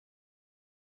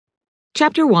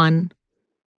Chapter 1.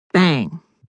 Bang.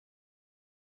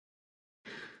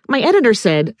 My editor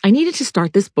said I needed to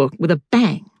start this book with a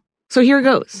bang, so here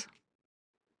goes.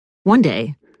 One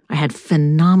day, I had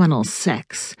phenomenal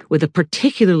sex with a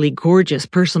particularly gorgeous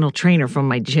personal trainer from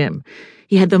my gym.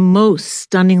 He had the most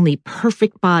stunningly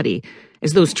perfect body,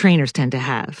 as those trainers tend to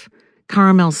have.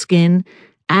 Caramel skin,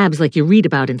 abs like you read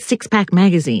about in Six Pack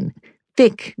magazine,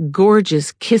 thick,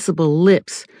 gorgeous, kissable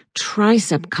lips,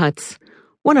 tricep cuts,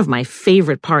 one of my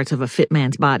favorite parts of a fit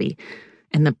man's body,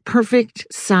 and the perfect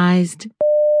sized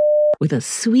with a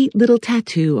sweet little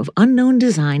tattoo of unknown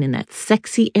design in that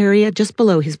sexy area just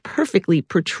below his perfectly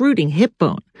protruding hip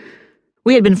bone.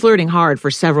 We had been flirting hard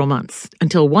for several months,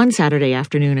 until one Saturday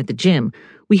afternoon at the gym,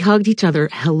 we hugged each other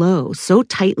hello so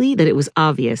tightly that it was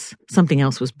obvious something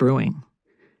else was brewing.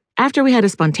 After we had a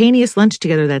spontaneous lunch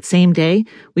together that same day,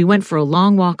 we went for a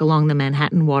long walk along the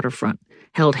Manhattan waterfront,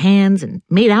 held hands, and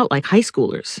made out like high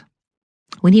schoolers.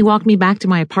 When he walked me back to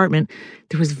my apartment,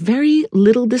 there was very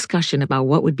little discussion about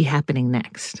what would be happening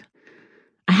next.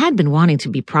 I had been wanting to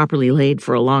be properly laid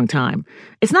for a long time.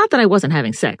 It's not that I wasn't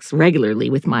having sex regularly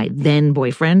with my then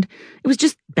boyfriend. It was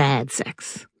just bad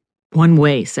sex.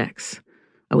 One-way sex.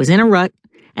 I was in a rut,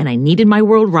 and I needed my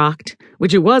world rocked,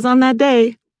 which it was on that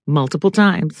day, multiple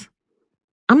times.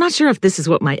 I'm not sure if this is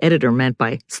what my editor meant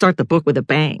by start the book with a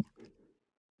bang.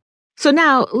 So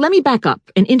now, let me back up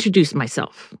and introduce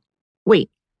myself. Wait,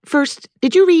 first,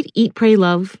 did you read Eat, Pray,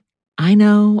 Love? I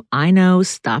know,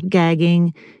 stop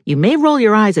gagging. You may roll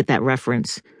your eyes at that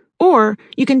reference. Or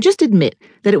you can just admit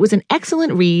that it was an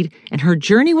excellent read and her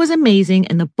journey was amazing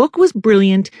and the book was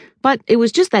brilliant, but it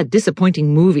was just that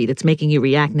disappointing movie that's making you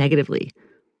react negatively.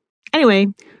 Anyway,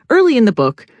 early in the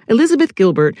book, Elizabeth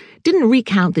Gilbert didn't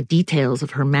recount the details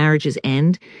of her marriage's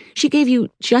end. She gave you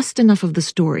just enough of the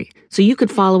story so you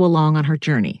could follow along on her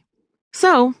journey.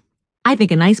 So, I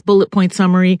think a nice bullet point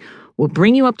summary will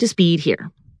bring you up to speed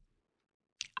here.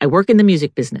 I work in the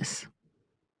music business.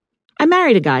 I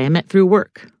married a guy I met through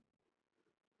work.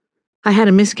 I had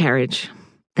a miscarriage,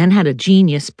 then had a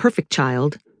genius, perfect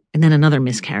child, and then another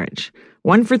miscarriage.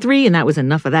 1 for 3, and that was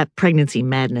enough of that pregnancy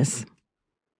madness.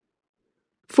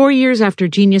 4 years after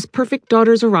Genius' perfect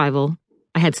daughter's arrival,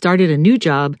 I had started a new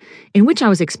job in which I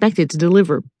was expected to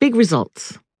deliver big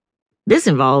results. This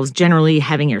involves generally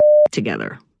having your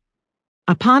together.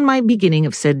 Upon my beginning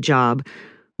of said job,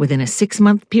 within a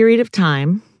 6-month period of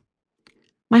time,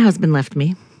 my husband left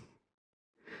me.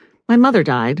 My mother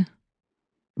died.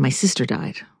 My sister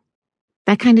died.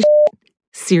 That kind of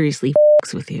seriously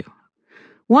fucks with you.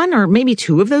 1 or maybe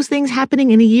 2 of those things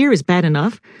happening in a year is bad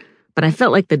enough, but I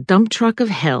felt like the dump truck of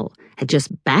hell had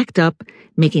just backed up,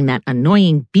 making that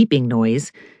annoying beeping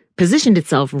noise, positioned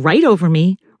itself right over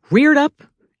me, reared up,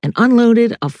 and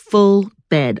unloaded a full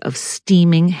bed of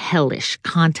steaming, hellish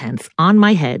contents on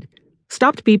my head,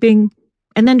 stopped beeping,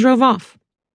 and then drove off.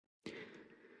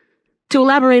 To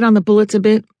elaborate on the bullets a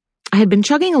bit, I had been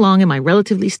chugging along in my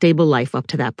relatively stable life up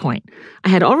to that point. I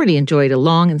had already enjoyed a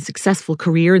long and successful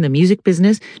career in the music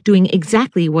business, doing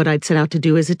exactly what I'd set out to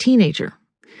do as a teenager.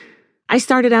 I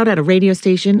started out at a radio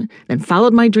station, then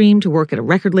followed my dream to work at a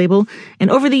record label, and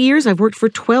over the years I've worked for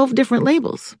 12 different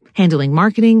labels, handling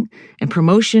marketing and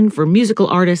promotion for musical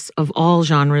artists of all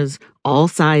genres, all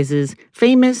sizes,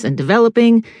 famous and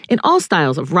developing, in all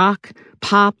styles of rock,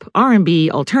 pop, R&B,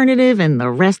 alternative, and the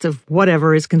rest of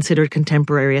whatever is considered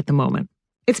contemporary at the moment.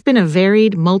 It's been a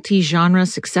varied, multi-genre,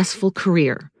 successful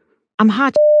career. I'm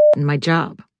hot in my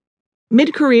job.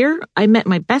 Mid-career, I met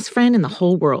my best friend in the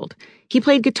whole world. He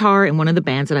played guitar in one of the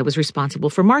bands that I was responsible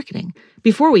for marketing.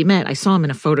 Before we met, I saw him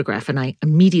in a photograph and I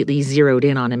immediately zeroed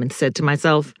in on him and said to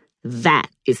myself, that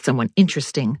is someone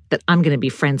interesting that I'm going to be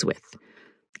friends with.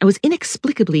 I was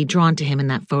inexplicably drawn to him in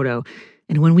that photo,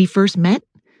 and when we first met,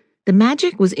 the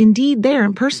magic was indeed there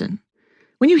in person.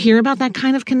 When you hear about that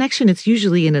kind of connection, it's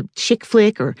usually in a chick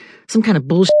flick or some kind of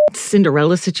bullshit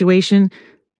Cinderella situation.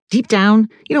 Deep down,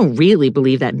 you don't really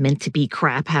believe that meant-to-be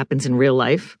crap happens in real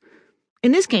life.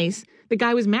 In this case, the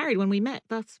guy was married when we met,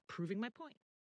 thus proving my point.